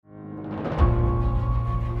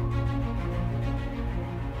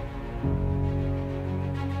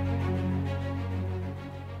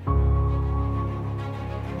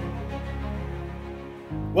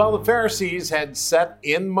Well, the Pharisees had set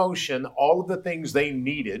in motion all of the things they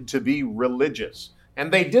needed to be religious, and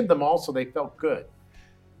they did them all so they felt good.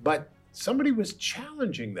 But somebody was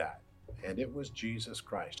challenging that, and it was Jesus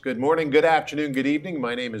Christ. Good morning, good afternoon, good evening.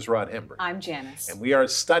 My name is Rod Hember. I'm Janice. And we are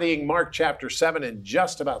studying Mark chapter 7 in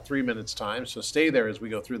just about 3 minutes' time, so stay there as we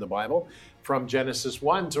go through the Bible from Genesis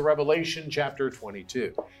 1 to Revelation chapter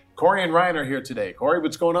 22. Corey and Ryan are here today. Corey,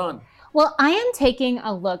 what's going on? Well, I am taking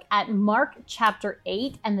a look at Mark chapter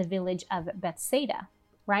 8 and the village of Bethsaida.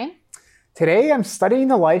 Ryan? Today I'm studying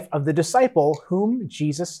the life of the disciple whom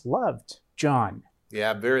Jesus loved, John.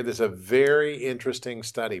 Yeah, this is a very interesting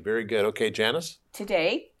study. Very good. Okay, Janice?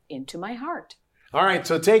 Today, into my heart. All right,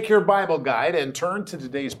 so take your Bible guide and turn to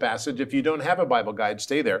today's passage. If you don't have a Bible guide,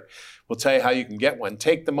 stay there. We'll tell you how you can get one.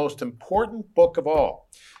 Take the most important book of all.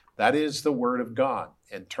 That is the Word of God.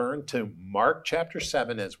 And turn to Mark chapter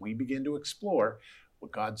 7 as we begin to explore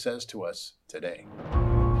what God says to us today.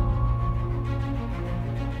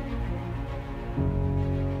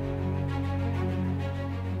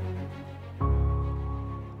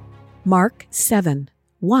 Mark 7,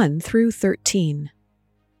 1 through 13.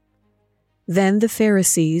 Then the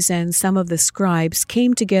Pharisees and some of the scribes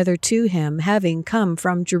came together to him, having come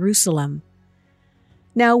from Jerusalem.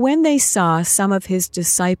 Now when they saw some of his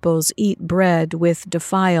disciples eat bread with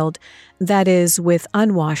defiled, that is, with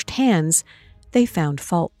unwashed hands, they found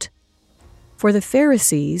fault. For the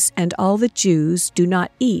Pharisees and all the Jews do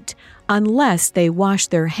not eat unless they wash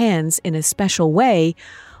their hands in a special way,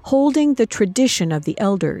 holding the tradition of the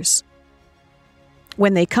elders.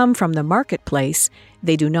 When they come from the marketplace,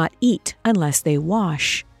 they do not eat unless they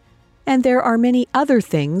wash. And there are many other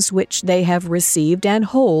things which they have received and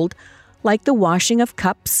hold, like the washing of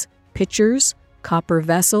cups, pitchers, copper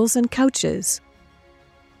vessels, and couches.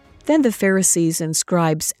 Then the Pharisees and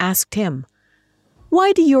scribes asked him,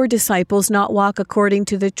 "Why do your disciples not walk according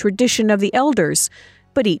to the tradition of the elders,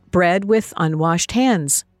 but eat bread with unwashed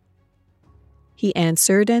hands?" He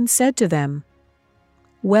answered and said to them,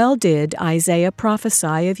 "Well did Isaiah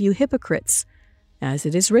prophesy of you hypocrites, as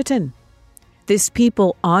it is written, 'This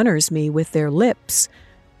people honors me with their lips,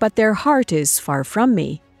 but their heart is far from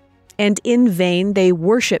me. And in vain they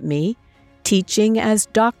worship me, teaching as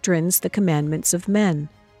doctrines the commandments of men.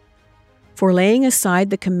 For laying aside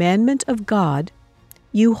the commandment of God,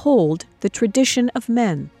 you hold the tradition of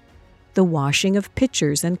men, the washing of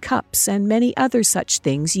pitchers and cups, and many other such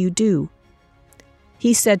things you do.'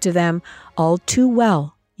 He said to them, 'All too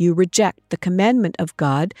well you reject the commandment of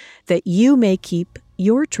God, that you may keep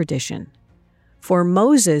your tradition. For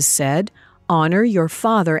Moses said, "Honor your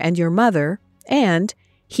father and your mother," and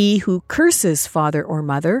 "He who curses father or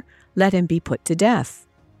mother, let him be put to death."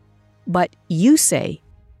 But you say,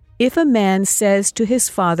 "If a man says to his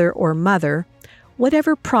father or mother,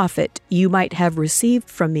 'Whatever profit you might have received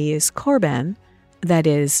from me is korban,' that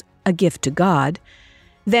is, a gift to God,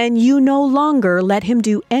 then you no longer let him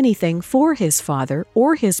do anything for his father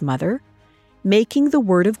or his mother, making the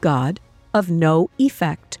word of God of no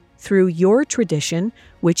effect through your tradition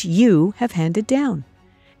which you have handed down.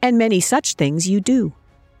 And many such things you do."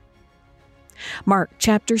 Mark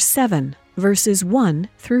chapter 7, verses 1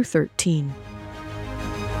 through 13.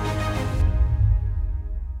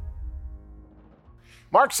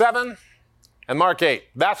 Mark 7 and Mark 8.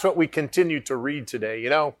 That's what we continue to read today.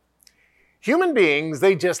 You know, human beings,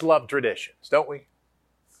 they just love traditions, don't we?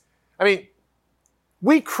 I mean,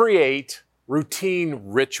 we create routine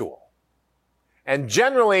ritual and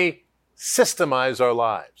generally systemize our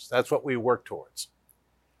lives. That's what we work towards.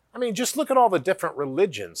 I mean, just look at all the different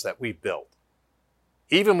religions that we've built.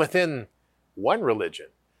 Even within one religion,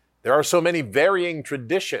 there are so many varying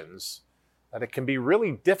traditions that it can be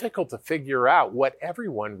really difficult to figure out what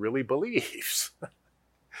everyone really believes.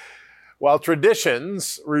 While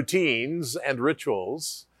traditions, routines, and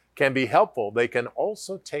rituals can be helpful, they can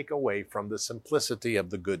also take away from the simplicity of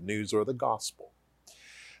the good news or the gospel.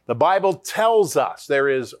 The Bible tells us there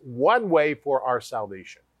is one way for our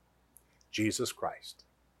salvation: Jesus Christ.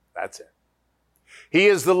 That's it. He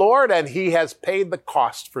is the Lord, and He has paid the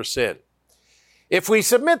cost for sin. If we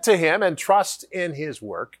submit to Him and trust in His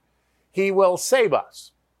work, He will save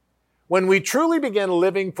us. When we truly begin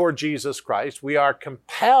living for Jesus Christ, we are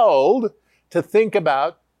compelled to think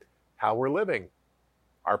about how we're living,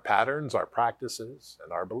 our patterns, our practices,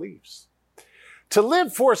 and our beliefs. To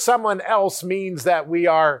live for someone else means that we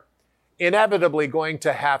are inevitably going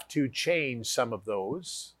to have to change some of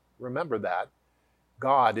those. Remember that.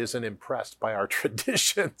 God isn't impressed by our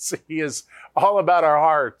traditions. He is all about our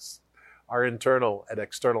hearts. Our internal and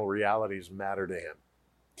external realities matter to Him.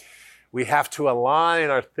 We have to align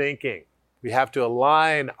our thinking We have to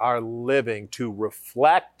align our living to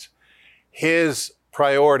reflect his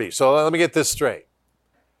priorities. So let me get this straight.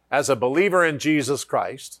 As a believer in Jesus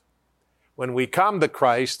Christ, when we come to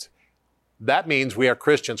Christ, that means we are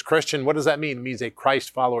Christians. Christian, what does that mean? It means a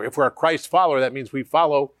Christ follower. If we're a Christ follower, that means we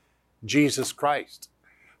follow Jesus Christ.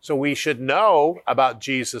 So we should know about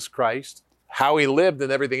Jesus Christ, how he lived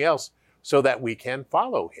and everything else, so that we can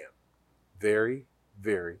follow him. Very,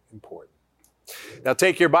 very important. Now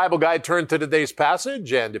take your Bible guide, turn to today's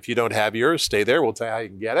passage, and if you don't have yours, stay there. We'll tell you how you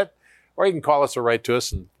can get it. Or you can call us or write to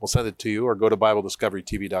us and we'll send it to you, or go to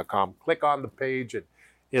BibleDiscoveryTV.com. Click on the page and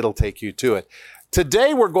it'll take you to it.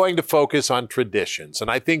 Today we're going to focus on traditions,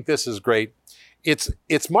 and I think this is great.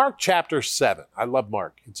 It's Mark chapter 7. I love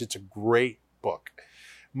Mark. It's a great book.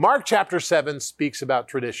 Mark chapter 7 speaks about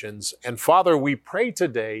traditions, and Father, we pray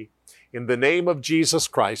today in the name of Jesus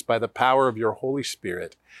Christ, by the power of your Holy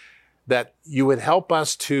Spirit, that you would help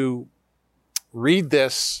us to read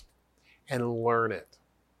this and learn it.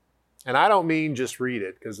 And I don't mean just read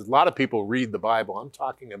it, because a lot of people read the Bible. I'm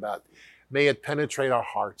talking about may it penetrate our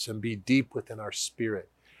hearts and be deep within our spirit.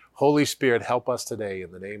 Holy Spirit, help us today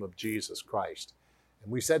in the name of Jesus Christ.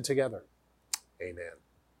 And we said together, amen.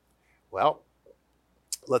 Well,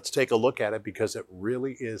 let's take a look at it, because it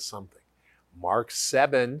really is something. Mark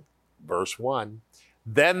 7, verse 1.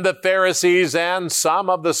 Then the Pharisees and some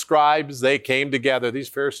of the scribes, they came together. These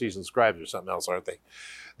Pharisees and scribes are something else, aren't they?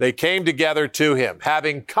 They came together to him,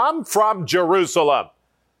 having come from Jerusalem,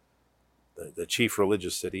 the chief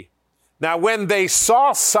religious city. Now, when they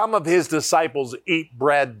saw some of his disciples eat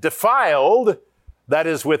bread defiled, that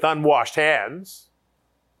is, with unwashed hands,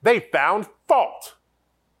 they found fault.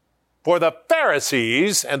 For the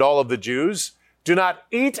Pharisees and all of the Jews do not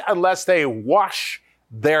eat unless they wash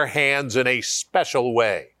their hands in a special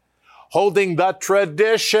way, holding the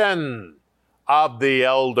tradition of the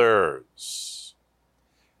elders.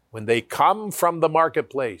 When they come from the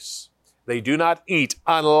marketplace, they do not eat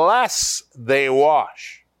unless they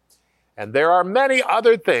wash. And there are many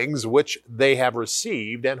other things which they have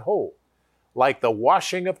received and hold, like the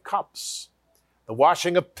washing of cups, the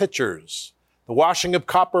washing of pitchers, the washing of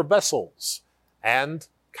copper vessels, and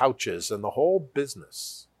couches, and the whole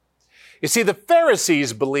business. You see, the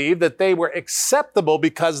Pharisees believed that they were acceptable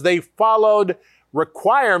because they followed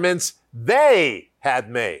requirements they had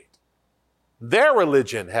made, their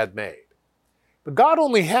religion had made. But God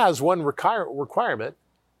only has one requirement: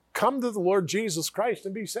 come to the Lord Jesus Christ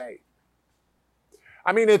and be saved.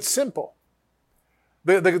 I mean, it's simple.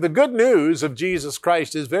 The good news of Jesus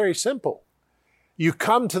Christ is very simple. You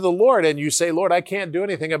come to the Lord and you say, Lord, I can't do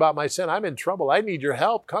anything about my sin. I'm in trouble. I need your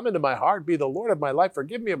help. Come into my heart. Be the Lord of my life.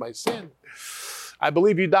 Forgive me of my sin. I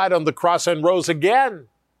believe you died on the cross and rose again.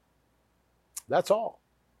 That's all.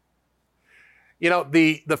 You know,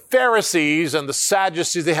 the Pharisees and the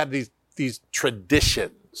Sadducees, they had these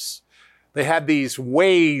traditions. They had these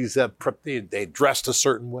ways of, they dressed a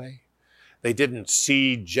certain way. They didn't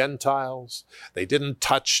see Gentiles. They didn't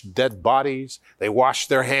touch dead bodies. They washed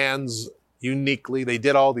their hands uniquely. They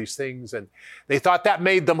did all these things, and they thought that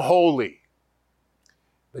made them holy.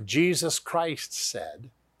 But Jesus Christ said,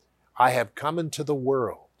 I have come into the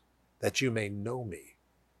world that you may know me.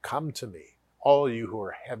 Come to me, all you who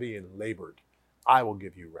are heavy and labored. I will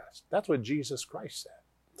give you rest. That's what Jesus Christ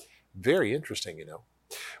said. Very interesting, you know.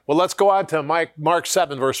 Well, let's go on to Mark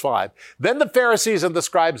 7, verse 5. Then the Pharisees and the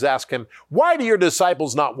scribes asked him, why do your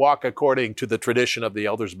disciples not walk according to the tradition of the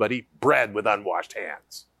elders, but eat bread with unwashed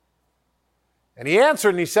hands? And he answered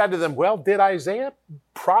and he said to them, well, did Isaiah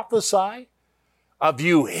prophesy of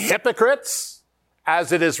you hypocrites?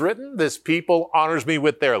 As it is written, this people honors me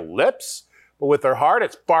with their lips, but with their heart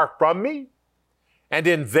it's far from me. And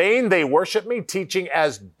in vain they worship me, teaching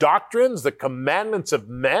as doctrines the commandments of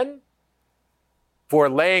men. For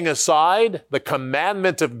laying aside the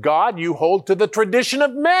commandment of God, you hold to the tradition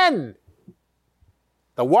of men.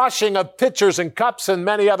 The washing of pitchers and cups and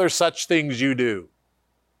many other such things you do.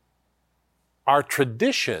 Our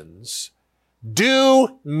traditions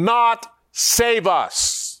do not save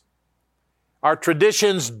us. Our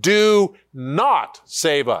traditions do not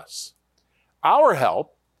save us. Our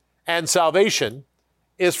help and salvation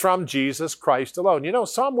is from Jesus Christ alone. You know,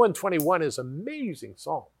 Psalm 121 is an amazing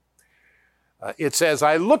psalm. It says,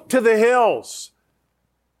 I look to the hills.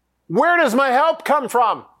 Where does my help come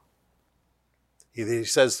from? He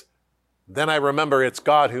says, then I remember it's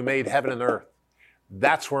God who made heaven and earth.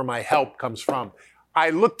 That's where my help comes from.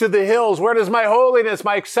 I look to the hills. Where does my holiness,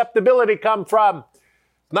 my acceptability come from?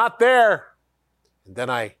 Not there. And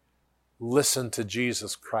then I listen to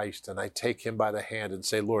Jesus Christ and I take him by the hand and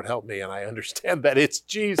say, Lord, help me. And I understand that it's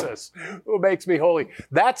Jesus who makes me holy.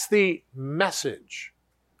 That's the message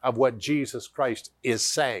of what Jesus Christ is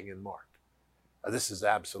saying in Mark. This is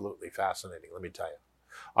absolutely fascinating, let me tell you.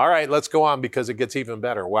 All right, let's go on because it gets even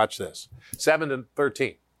better. Watch this.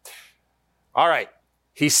 7-13. All right.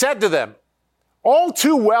 He said to them, all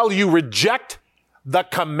too well you reject the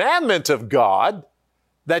commandment of God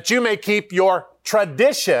that you may keep your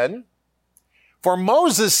tradition. For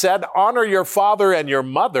Moses said, honor your father and your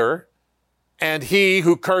mother, and he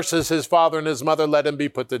who curses his father and his mother, let him be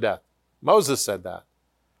put to death. Moses said that.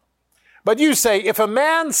 But you say, if a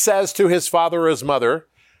man says to his father or his mother,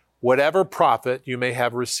 whatever profit you may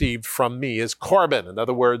have received from me is Corban. In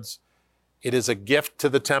other words, it is a gift to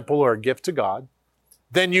the temple or a gift to God.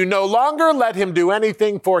 Then you no longer let him do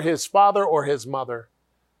anything for his father or his mother,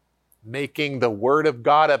 making the word of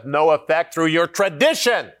God of no effect through your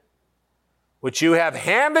tradition, which you have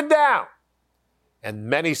handed down, and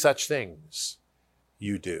many such things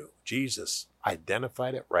you do. Jesus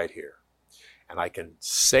identified it right here. And I can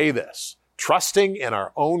say this, trusting in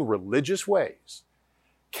our own religious ways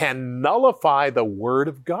can nullify the word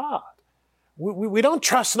of God. We don't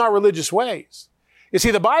trust in our religious ways. You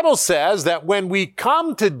see, the Bible says that when we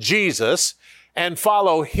come to Jesus and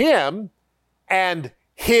follow him and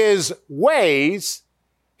his ways,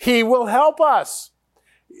 he will help us.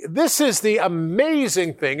 This is the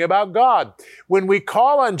amazing thing about God. When we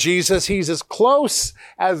call on Jesus, he's as close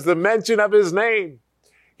as the mention of his name.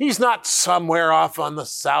 He's not somewhere off on the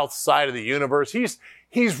south side of the universe.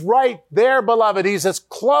 He's right there, beloved. He's as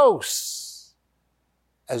close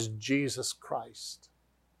as Jesus Christ.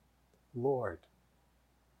 Lord,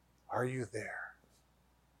 are you there?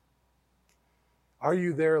 Are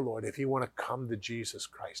you there, Lord? If you want to come to Jesus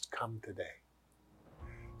Christ, come today.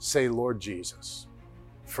 Say, Lord Jesus,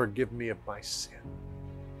 forgive me of my sin.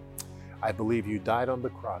 I believe you died on the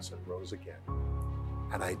cross and rose again,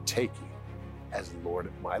 and I take you as Lord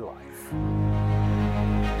of my life.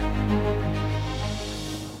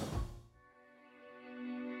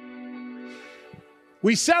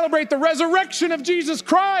 We celebrate the resurrection of Jesus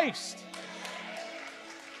Christ.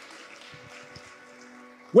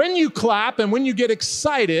 When you clap and when you get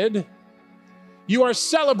excited, you are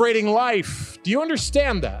celebrating life. Do you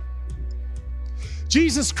understand that?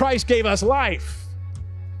 Jesus Christ gave us life.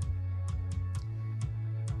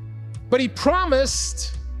 But he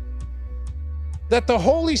promised that the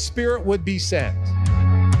Holy Spirit would be sent.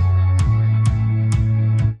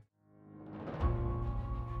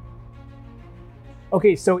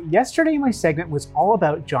 Okay, so yesterday my segment was all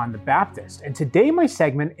about John the Baptist, and today my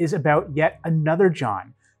segment is about yet another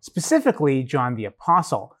John, specifically John the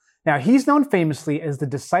Apostle. Now, he's known famously as the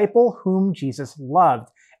disciple whom Jesus loved,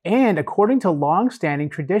 and according to long-standing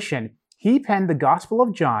tradition, he penned the Gospel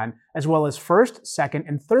of John, as well as 1st, 2nd,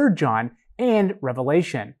 and 3rd John, and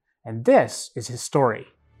Revelation. And this is his story.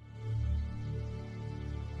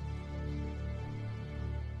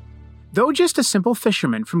 Though just a simple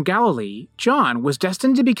fisherman from Galilee, John was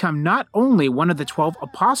destined to become not only one of the 12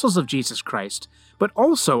 apostles of Jesus Christ, but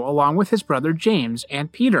also, along with his brother James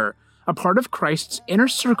and Peter, a part of Christ's inner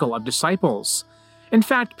circle of disciples. In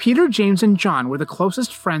fact, Peter, James, and John were the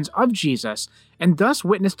closest friends of Jesus, and thus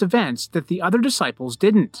witnessed events that the other disciples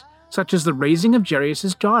didn't, such as the raising of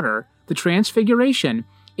Jairus' daughter, the Transfiguration,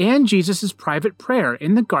 and Jesus' private prayer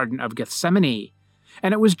in the Garden of Gethsemane.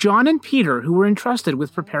 And it was John and Peter who were entrusted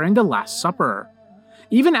with preparing the Last Supper.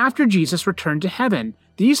 Even after Jesus returned to heaven,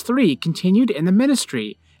 these three continued in the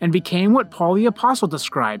ministry and became what Paul the Apostle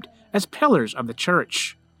described as pillars of the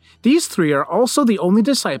church. These three are also the only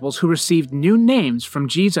disciples who received new names from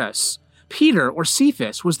Jesus. Peter, or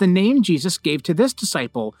Cephas, was the name Jesus gave to this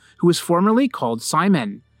disciple, who was formerly called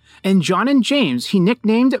Simon. And John and James he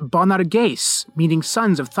nicknamed Boanerges, meaning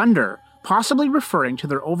sons of thunder, possibly referring to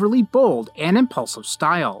their overly bold and impulsive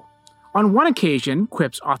style. On one occasion,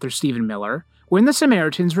 quips author Stephen Miller, when the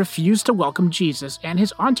Samaritans refused to welcome Jesus and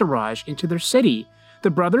his entourage into their city,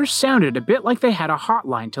 the brothers sounded a bit like they had a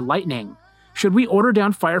hotline to lightning. Should we order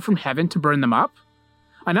down fire from heaven to burn them up?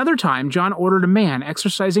 Another time, John ordered a man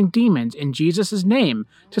exorcising demons in Jesus' name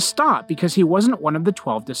to stop because he wasn't one of the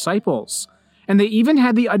 12 disciples. And they even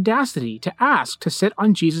had the audacity to ask to sit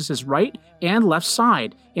on Jesus' right and left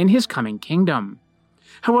side in his coming kingdom.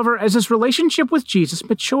 However, as his relationship with Jesus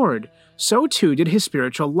matured, so too did his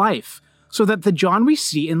spiritual life, so that the John we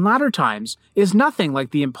see in latter times is nothing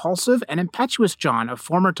like the impulsive and impetuous John of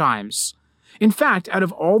former times. In fact, out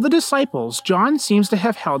of all the disciples, John seems to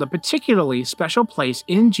have held a particularly special place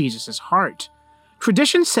in Jesus' heart.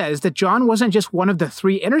 Tradition says that John wasn't just one of the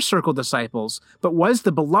 3 inner circle disciples, but was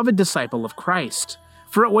the beloved disciple of Christ.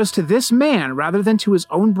 For it was to this man, rather than to his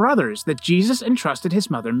own brothers, that Jesus entrusted his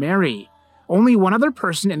mother Mary. Only one other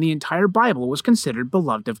person in the entire Bible was considered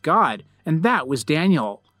beloved of God, and that was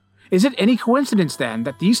Daniel. Is it any coincidence, then,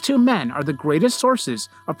 that these 2 men are the greatest sources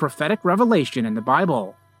of prophetic revelation in the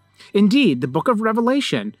Bible? Indeed, the book of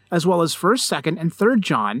Revelation, as well as 1st, 2nd, and 3rd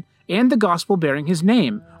John, and the gospel bearing his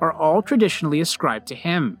name, are all traditionally ascribed to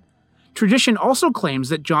him. Tradition also claims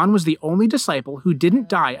that John was the only disciple who didn't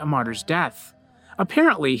die a martyr's death.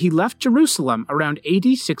 Apparently, he left Jerusalem around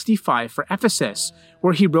AD 65 for Ephesus,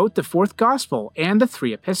 where he wrote the 4th Gospel and the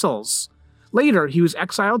 3 epistles. Later, he was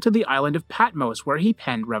exiled to the island of Patmos, where he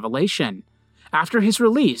penned Revelation. After his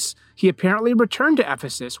release, he apparently returned to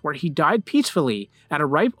Ephesus, where he died peacefully at a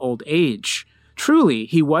ripe old age. Truly,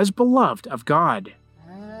 he was beloved of God.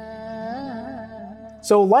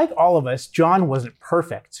 So like all of us, John wasn't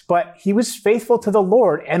perfect, but he was faithful to the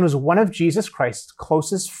Lord and was one of Jesus Christ's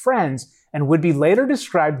closest friends, and would be later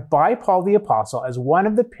described by Paul the Apostle as one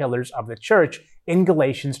of the pillars of the church in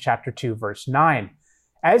Galatians chapter 2, verse 9.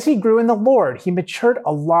 As he grew in the Lord, he matured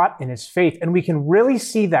a lot in his faith, and we can really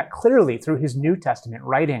see that clearly through his New Testament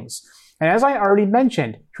writings. And as I already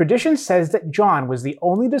mentioned, tradition says that John was the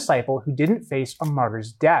only disciple who didn't face a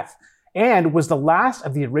martyr's death, and was the last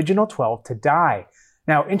of the original 12 to die.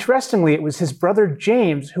 Now, interestingly, it was his brother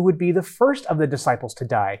James who would be the first of the disciples to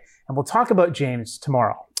die, and we'll talk about James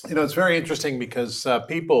tomorrow. You know, it's very interesting because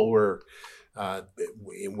people were,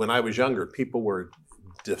 when I was younger, people were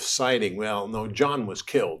deciding, well, no, John was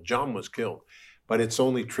killed. But it's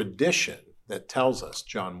only tradition that tells us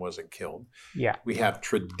John wasn't killed. Yeah. We have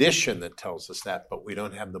tradition that tells us that, but we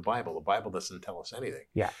don't have the Bible. The Bible doesn't tell us anything.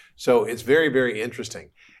 Yeah. So it's very, very interesting.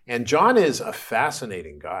 And John is a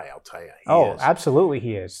fascinating guy, I'll tell you. He is. Absolutely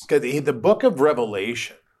he is. The book of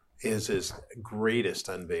Revelation is his greatest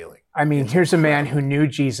unveiling. I mean, here's a man who knew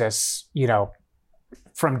Jesus,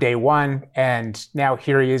 from day one, and now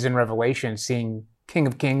here he is in Revelation seeing King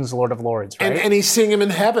of Kings, Lord of Lords, right? And he's seeing him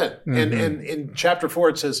in heaven. Mm-hmm. And in chapter 4,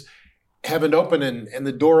 it says, heaven opened and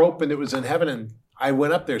the door opened, it was in heaven, and I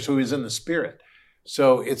went up there, so he was in the Spirit.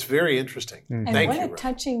 So it's very interesting. Mm-hmm. And Thank what you, a Rob.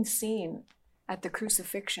 touching scene at the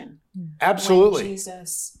crucifixion. Absolutely. When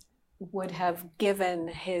Jesus would have given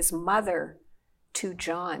his mother to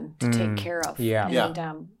John to take care of. Yeah.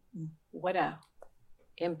 And what a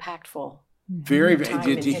impactful Very, time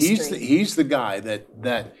in history. he's the guy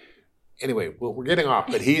that anyway, well, we're getting off,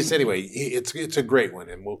 but it's a great one,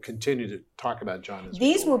 and we'll continue to talk about John as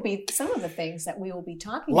These will be some of the things that we will be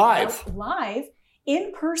talking Live. about live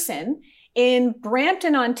in person in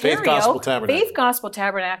Brampton, Ontario. Faith Gospel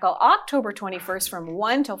Tabernacle. October 21st from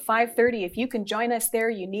 1 till 5:30. If you can join us there,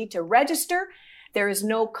 you need to register. There is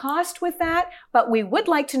no cost with that, but we would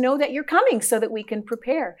like to know that you're coming so that we can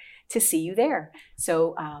prepare to see you there.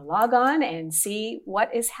 So log on and see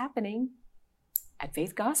what is happening at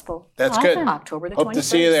Faith Gospel. That's Awesome. good. October the 21st. Hope to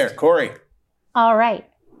see you there. Corey. All right.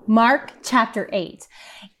 Mark chapter 8.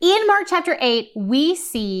 In Mark chapter 8, we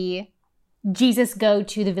see Jesus go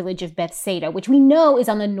to the village of Bethsaida, which we know is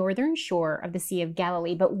on the northern shore of the Sea of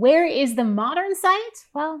Galilee. But where is the modern site?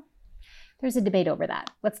 Well, there's a debate over that.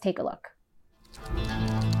 Let's take a look.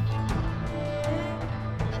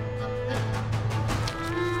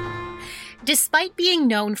 Despite being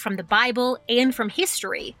known from the Bible and from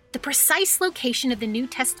history, the precise location of the New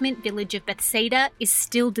Testament village of Bethsaida is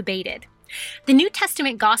still debated. The New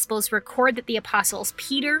Testament Gospels record that the apostles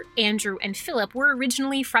Peter, Andrew, and Philip were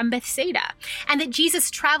originally from Bethsaida, and that Jesus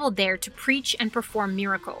traveled there to preach and perform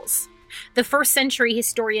miracles. The first-century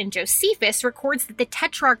historian Josephus records that the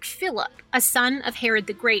Tetrarch Philip, a son of Herod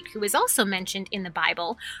the Great who is also mentioned in the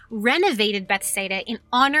Bible, renovated Bethsaida in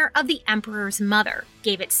honor of the emperor's mother,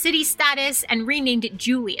 gave it city status, and renamed it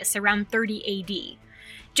Julius around 30 AD.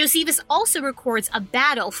 Josephus also records a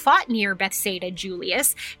battle fought near Bethsaida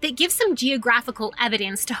Julius that gives some geographical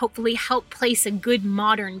evidence to hopefully help place a good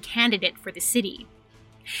modern candidate for the city.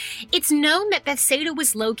 It's known that Bethsaida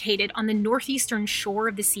was located on the northeastern shore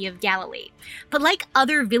of the Sea of Galilee, but like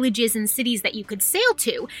other villages and cities that you could sail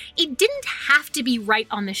to, it didn't have to be right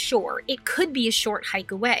on the shore. It could be a short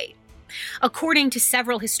hike away. According to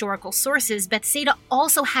several historical sources, Bethsaida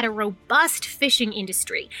also had a robust fishing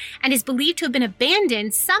industry and is believed to have been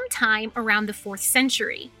abandoned sometime around the 4th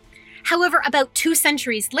century. However, about 2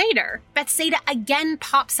 centuries later, Bethsaida again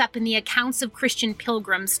pops up in the accounts of Christian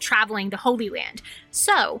pilgrims traveling the Holy Land.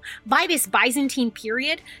 So, by this Byzantine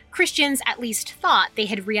period, Christians at least thought they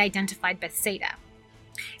had re-identified Bethsaida.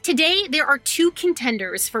 Today, there are two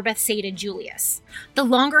contenders for Bethsaida Julius, the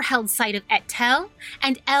longer-held site of Et Tel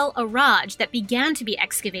and El Araj that began to be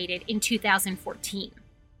excavated in 2014.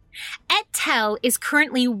 Et Tel is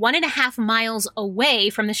currently 1.5 miles away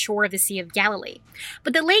from the shore of the Sea of Galilee,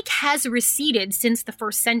 but the lake has receded since the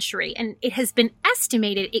 1st century, and it has been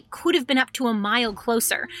estimated it could have been up to a mile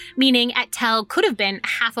closer, meaning Et Tel could have been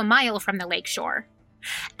half a mile from the lake shore.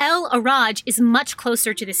 El Araj is much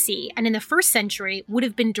closer to the sea, and in the 1st century would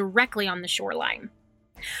have been directly on the shoreline.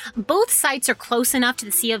 Both sites are close enough to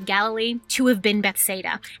the Sea of Galilee to have been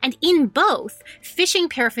Bethsaida, and in both, fishing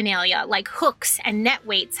paraphernalia like hooks and net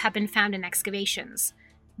weights have been found in excavations.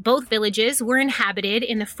 Both villages were inhabited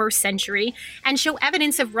in the 1st century and show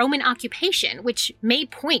evidence of Roman occupation, which may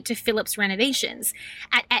point to Philip's renovations.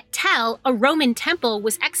 At Et Tel, a Roman temple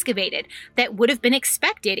was excavated that would have been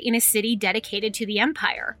expected in a city dedicated to the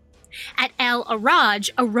empire. At El Araj,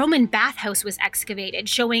 a Roman bathhouse was excavated,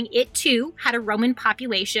 showing it too had a Roman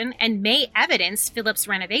population and may evidence Philip's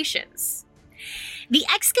renovations. The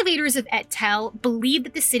excavators of Et Tel believed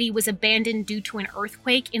that the city was abandoned due to an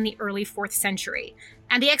earthquake in the early 4th century,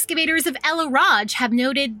 and the excavators of El Araj have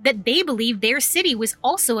noted that they believe their city was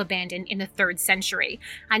also abandoned in the 3rd century,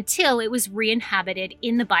 until it was re-inhabited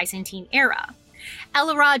in the Byzantine era. El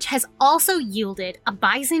Araj has also yielded a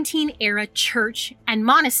Byzantine-era church and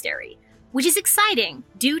monastery, which is exciting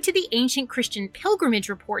due to the ancient Christian pilgrimage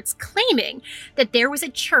reports claiming that there was a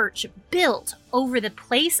church built over the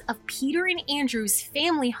place of Peter and Andrew's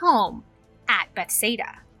family home at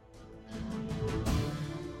Bethsaida.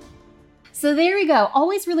 So there we go.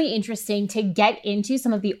 Always really interesting to get into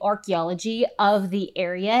some of the archaeology of the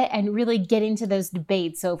area and really get into those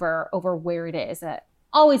debates over where it is.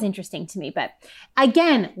 Always interesting to me. But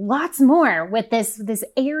again, lots more with this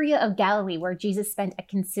area of Galilee where Jesus spent a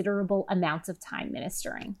considerable amount of time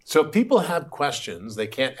ministering. So if people have questions, they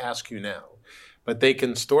can't ask you now, but they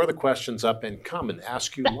can store the questions up and come and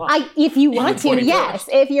ask you live. If you want to, yes.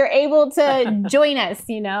 If you're able to join us,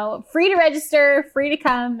 free to register, free to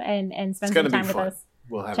come and spend some time with us.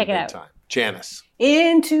 We'll have a good time. Janice.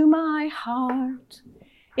 Into my heart,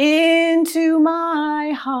 into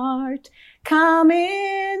my heart. Come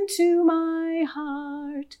into my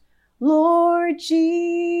heart, Lord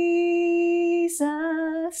Jesus.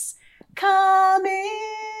 Come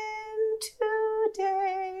in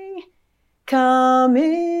today. Come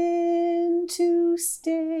in to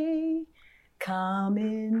stay. Come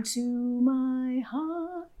into my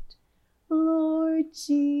heart, Lord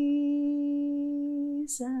Jesus.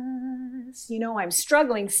 I'm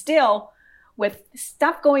struggling still with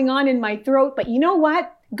stuff going on in my throat, but you know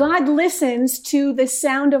what? God listens to the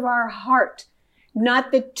sound of our heart,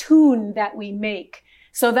 not the tune that we make.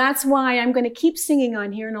 So that's why I'm going to keep singing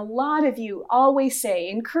on here. And a lot of you always say,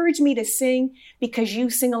 encourage me to sing because you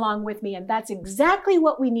sing along with me. And that's exactly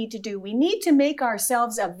what we need to do. We need to make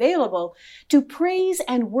ourselves available to praise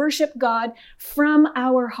and worship God from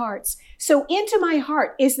our hearts. So Into My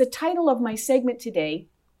Heart is the title of my segment today.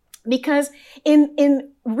 Because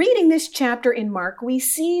in reading this chapter in Mark, we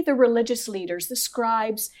see the religious leaders, the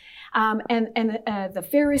scribes, and the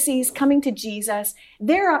Pharisees coming to Jesus.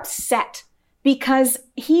 They're upset because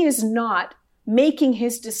he is not making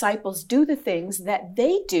his disciples do the things that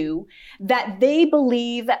they do, that they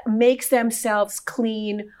believe makes themselves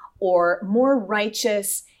clean or more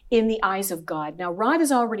righteous in the eyes of God. Now, Rod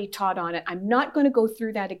has already taught on it. I'm not going to go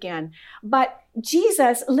through that again. But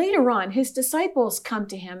Jesus, later on, his disciples come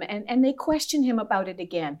to him and they question him about it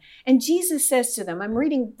again. And Jesus says to them, I'm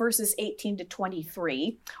reading verses 18 to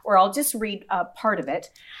 23, or I'll just read part of it.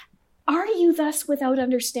 Are you thus without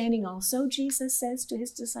understanding also, Jesus says to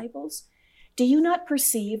his disciples? Do you not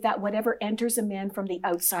perceive that whatever enters a man from the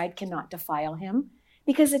outside cannot defile him?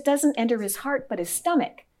 Because it doesn't enter his heart, but his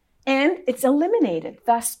stomach. And it's eliminated,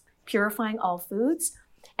 thus purifying all foods.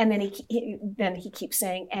 And then he keeps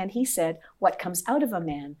saying, and he said, what comes out of a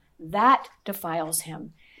man, that defiles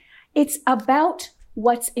him. It's about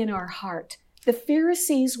what's in our heart. The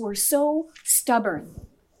Pharisees were so stubborn.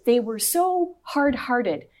 They were so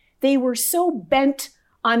hard-hearted. They were so bent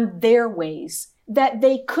on their ways that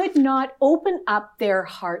they could not open up their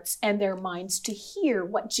hearts and their minds to hear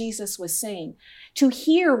what Jesus was saying, to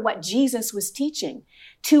hear what Jesus was teaching,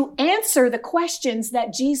 to answer the questions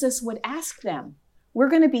that Jesus would ask them. We're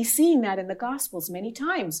going to be seeing that in the Gospels many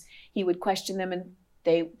times. He would question them and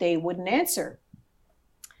they wouldn't answer.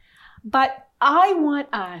 But I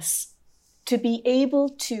want us to be able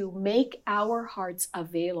to make our hearts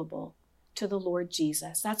available to the Lord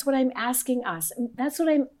Jesus. That's what I'm asking us. That's what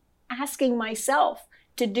I'm asking myself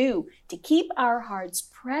to do, to keep our hearts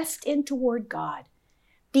pressed in toward God.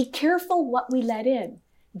 Be careful what we let in,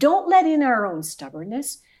 Don't let in our own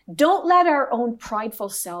stubbornness. Don't let our own prideful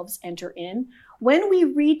selves enter in. When we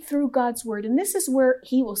read through God's word, and this is where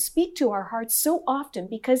he will speak to our hearts so often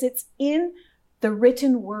because it's in the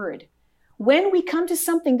written word. When we come to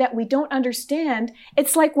something that we don't understand,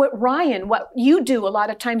 it's like what you do a lot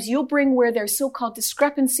of times, you'll bring where there's so-called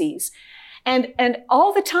discrepancies. And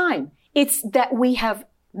all the time, it's that we have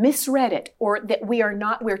misread it, or that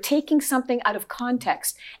we're taking something out of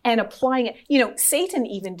context and applying it. You know, Satan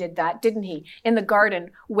even did that, didn't he? In the garden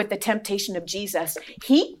with the temptation of Jesus.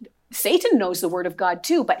 Satan knows the word of God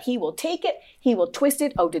too, but he will take it, he will twist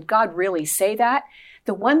it. Oh, did God really say that?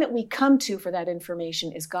 The one that we come to for that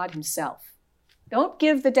information is God himself. Don't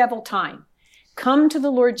give the devil time. Come to the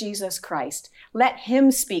Lord Jesus Christ. Let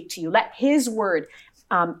him speak to you. Let his word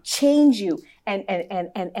change you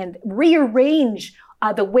and rearrange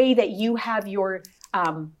the way that you have your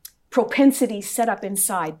propensity set up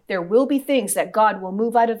inside. There will be things that God will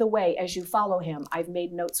move out of the way as you follow him. I've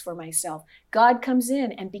made notes for myself. God comes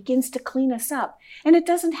in and begins to clean us up. And it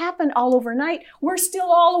doesn't happen all overnight. We're still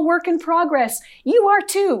all a work in progress. You are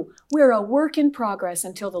too. We're a work in progress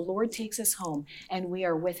until the Lord takes us home and we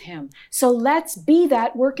are with him. So let's be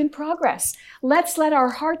that work in progress. Let's let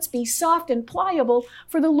our hearts be soft and pliable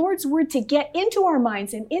for the Lord's word to get into our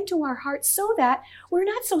minds and into our hearts so that we're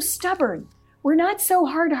not so stubborn. We're not so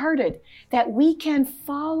hard-hearted, that we can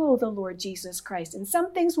follow the Lord Jesus Christ. And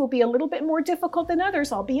some things will be a little bit more difficult than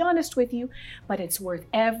others, I'll be honest with you, but it's worth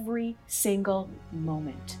every single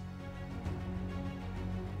moment.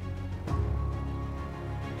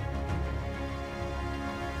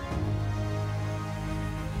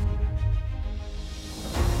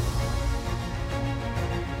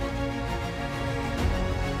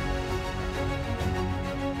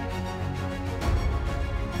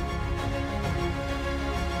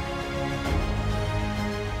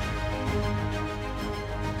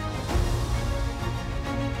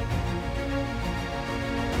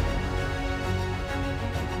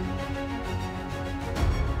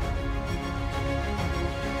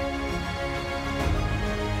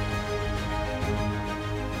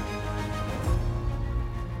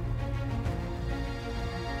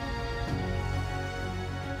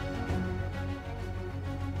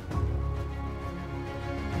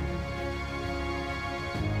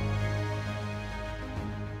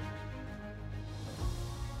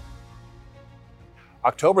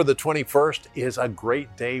 October the 21st is a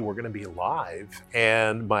great day. We're going to be live,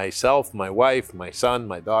 and myself, my wife, my son,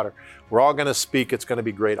 my daughter, we're all going to speak. It's going to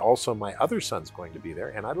be great. Also, my other son's going to be there,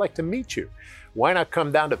 and I'd like to meet you. Why not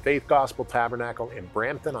come down to Faith Gospel Tabernacle in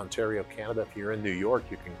Brampton, Ontario, Canada? If you're in New York,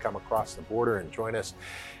 you can come across the border and join us.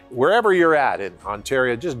 Wherever you're at in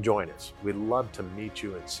Ontario, just join us. We'd love to meet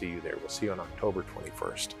you and see you there. We'll see you on October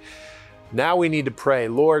 21st. Now we need to pray.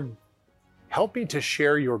 Lord, help me to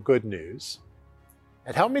share your good news,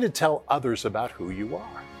 and help me to tell others about who you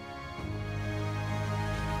are.